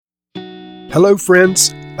Hello,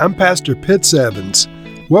 friends. I'm Pastor Pitts Evans.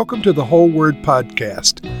 Welcome to the Whole Word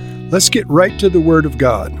Podcast. Let's get right to the Word of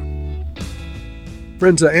God.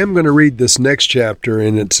 Friends, I am going to read this next chapter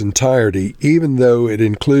in its entirety, even though it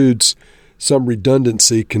includes some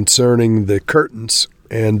redundancy concerning the curtains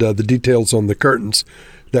and the details on the curtains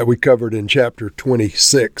that we covered in chapter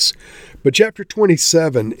 26. But chapter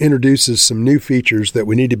 27 introduces some new features that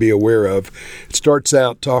we need to be aware of. It starts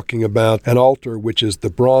out talking about an altar, which is the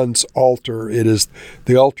bronze altar. It is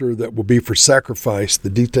the altar that will be for sacrifice, the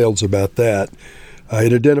details about that.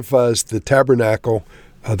 It identifies the tabernacle,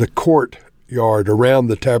 the courtyard around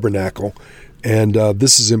the tabernacle, and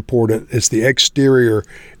this is important. It's the exterior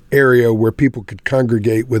area where people could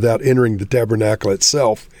congregate without entering the tabernacle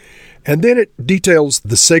itself. And then it details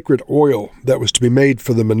the sacred oil that was to be made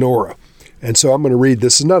for the menorah. And so I'm going to read,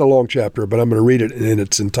 this is not a long chapter, but I'm going to read it in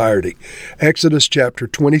its entirety. Exodus chapter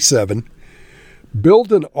 27.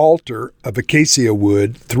 Build an altar of acacia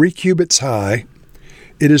wood, 3 cubits high.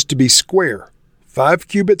 It is to be square, 5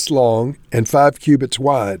 cubits long and 5 cubits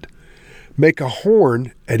wide. Make a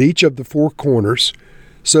horn at each of the 4 corners,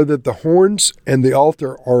 so that the horns and the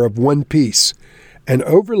altar are of one piece, and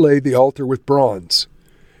overlay the altar with bronze.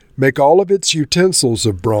 Make all of its utensils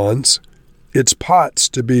of bronze, its pots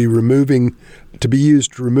to be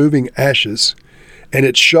used removing ashes, and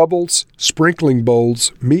its shovels, sprinkling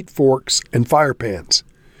bowls, meat forks, and fire pans.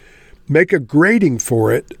 Make a grating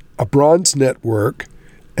for it, a bronze network,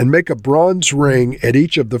 and make a bronze ring at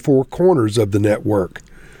each of the 4 corners of the network.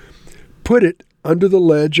 Put it under the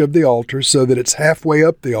ledge of the altar so that it's halfway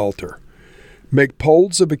up the altar. Make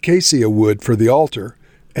poles of acacia wood for the altar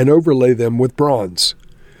and overlay them with bronze.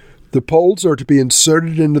 The poles are to be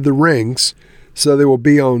inserted into the rings, so they will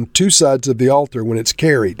be on 2 sides of the altar when it's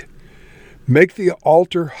carried. Make the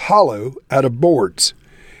altar hollow out of boards.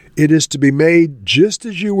 It is to be made just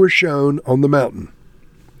as you were shown on the mountain.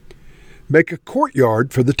 Make a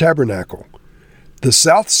courtyard for the tabernacle. The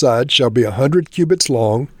south side shall be 100 cubits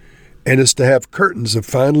long, and is to have curtains of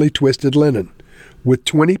finely twisted linen, with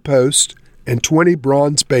 20 posts and 20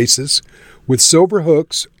 bronze bases, with silver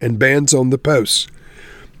hooks and bands on the posts.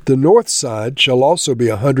 The north side shall also be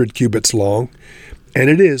 100 cubits long, and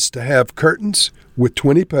it is to have curtains with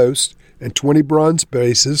 20 posts and 20 bronze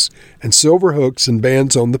bases and silver hooks and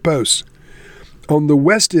bands on the posts. On the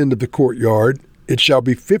west end of the courtyard it shall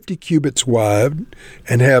be 50 cubits wide,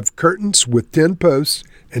 and have curtains with 10 posts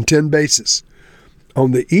and 10 bases.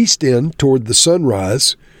 On the east end toward the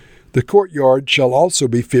sunrise, the courtyard shall also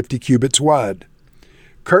be 50 cubits wide.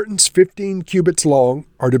 Curtains 15 cubits long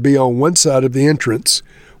are to be on one side of the entrance,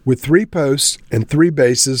 with 3 posts and 3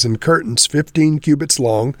 bases, and curtains 15 cubits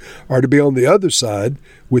long are to be on the other side,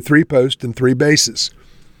 with 3 posts and 3 bases.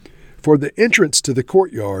 For the entrance to the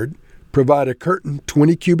courtyard, provide a curtain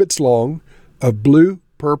 20 cubits long of blue,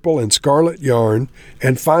 purple, and scarlet yarn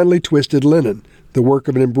and finely twisted linen, the work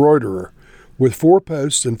of an embroiderer, with 4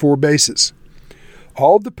 posts and 4 bases.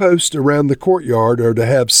 All the posts around the courtyard are to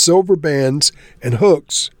have silver bands and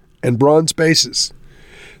hooks and bronze bases.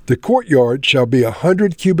 The courtyard shall be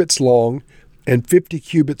 100 cubits long and 50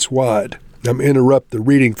 cubits wide. I'm going to interrupt the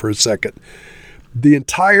reading for a second. The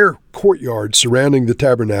entire courtyard surrounding the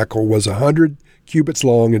tabernacle was 100 cubits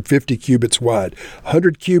long and 50 cubits wide.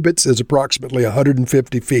 100 cubits is approximately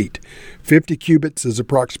 150 feet. 50 cubits is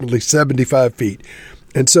approximately 75 feet.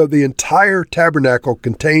 And so the entire tabernacle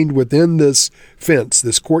contained within this fence,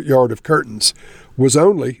 this courtyard of curtains, was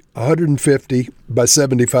only 150 by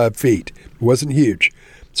 75 feet. It wasn't huge.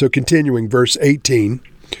 So continuing, verse 18,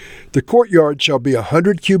 the courtyard shall be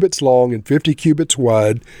 100 cubits long and 50 cubits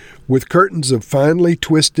wide, with curtains of finely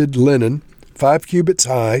twisted linen, 5 cubits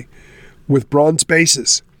high, with bronze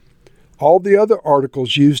bases. All the other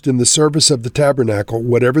articles used in the service of the tabernacle,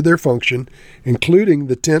 whatever their function, including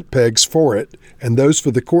the tent pegs for it, and those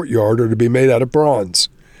for the courtyard, are to be made out of bronze.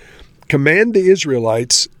 Command the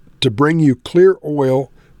Israelites to bring you clear oil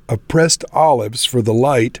of pressed olives for the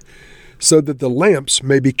light, so that the lamps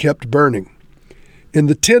may be kept burning. In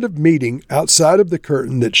the tent of meeting, outside of the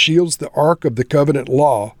curtain that shields the ark of the covenant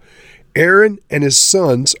law, Aaron and his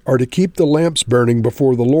sons are to keep the lamps burning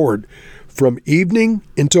before the Lord from evening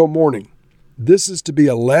until morning. This is to be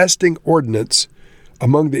a lasting ordinance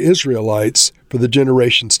among the Israelites for the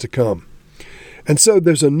generations to come. And so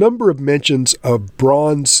there's a number of mentions of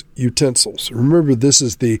bronze utensils. Remember, this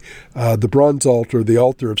is the bronze altar, the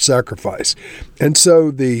altar of sacrifice. And so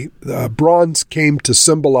the bronze came to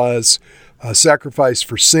symbolize sacrifice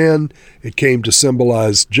for sin. It came to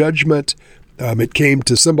symbolize judgment. It came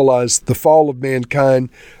to symbolize the fall of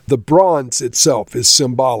mankind. The bronze itself is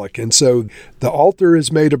symbolic. And so the altar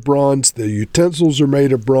is made of bronze. The utensils are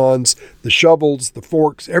made of bronze. The shovels, the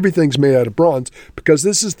forks, everything's made out of bronze because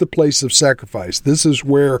this is the place of sacrifice. This is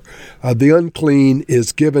where the unclean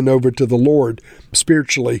is given over to the Lord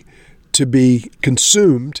spiritually to be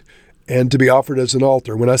consumed and to be offered as an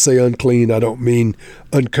altar. When I say unclean, I don't mean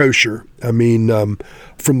unkosher. I mean,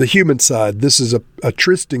 from the human side, this is a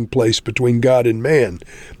trysting place between God and man,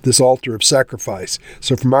 this altar of sacrifice.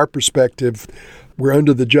 So from our perspective, we're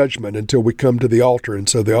under the judgment until we come to the altar. And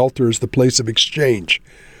so the altar is the place of exchange.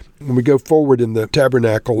 When we go forward in the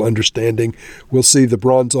tabernacle understanding, we'll see the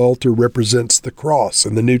bronze altar represents the cross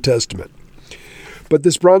in the New Testament. But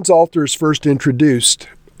this bronze altar is first introduced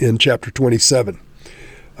in chapter 27.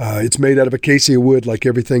 It's made out of acacia wood like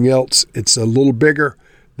everything else. It's a little bigger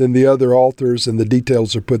than the other altars, and the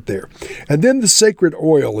details are put there. And then the sacred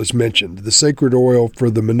oil is mentioned, the sacred oil for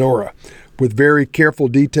the menorah, with very careful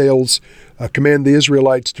details. Command the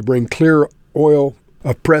Israelites to bring clear oil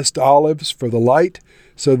of pressed olives for the light,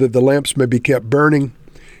 so that the lamps may be kept burning.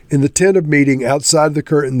 In the tent of meeting outside the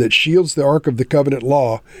curtain that shields the ark of the covenant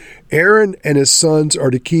law, Aaron and his sons are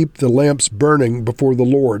to keep the lamps burning before the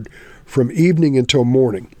Lord from evening until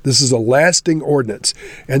morning. This is a lasting ordinance.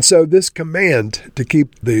 And so this command to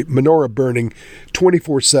keep the menorah burning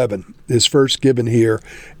 24/7 is first given here,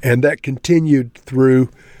 and that continued through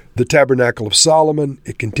the tabernacle of Solomon.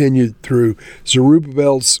 It continued through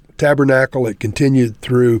Zerubbabel's tabernacle. It continued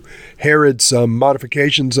through Herod's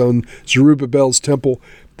modifications on Zerubbabel's temple.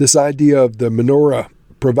 This idea of the menorah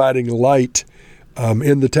providing light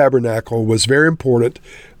in the tabernacle was very important.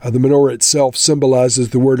 The menorah itself symbolizes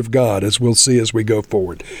the Word of God, as we'll see as we go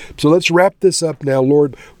forward. So let's wrap this up now,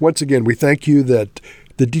 Lord. Once again, we thank you that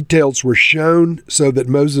the details were shown so that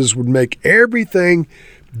Moses would make everything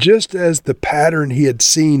just as the pattern he had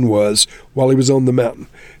seen was while he was on the mountain.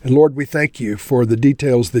 And Lord, we thank you for the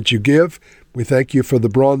details that you give. We thank you for the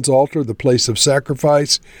bronze altar, the place of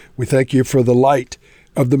sacrifice. We thank you for the light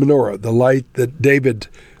of the menorah, the light that David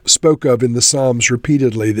spoke of in the Psalms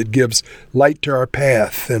repeatedly, that gives light to our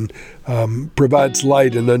path and provides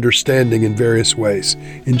light and understanding in various ways.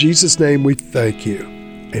 In Jesus' name we thank you.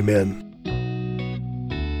 Amen.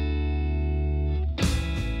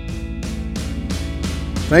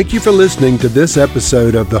 Thank you for listening to this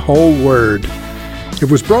episode of The Whole Word. It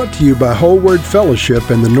was brought to you by Whole Word Fellowship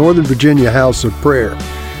and the Northern Virginia House of Prayer.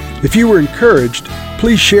 If you were encouraged,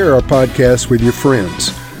 please share our podcast with your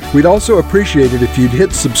friends. We'd also appreciate it if you'd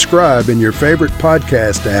hit subscribe in your favorite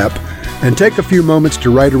podcast app and take a few moments to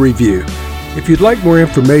write a review. If you'd like more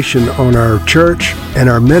information on our church and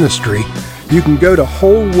our ministry, you can go to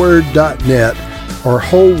wholeword.net or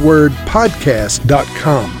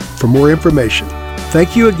wholewordpodcast.com for more information.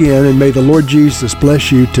 Thank you again, and may the Lord Jesus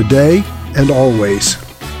bless you today and always.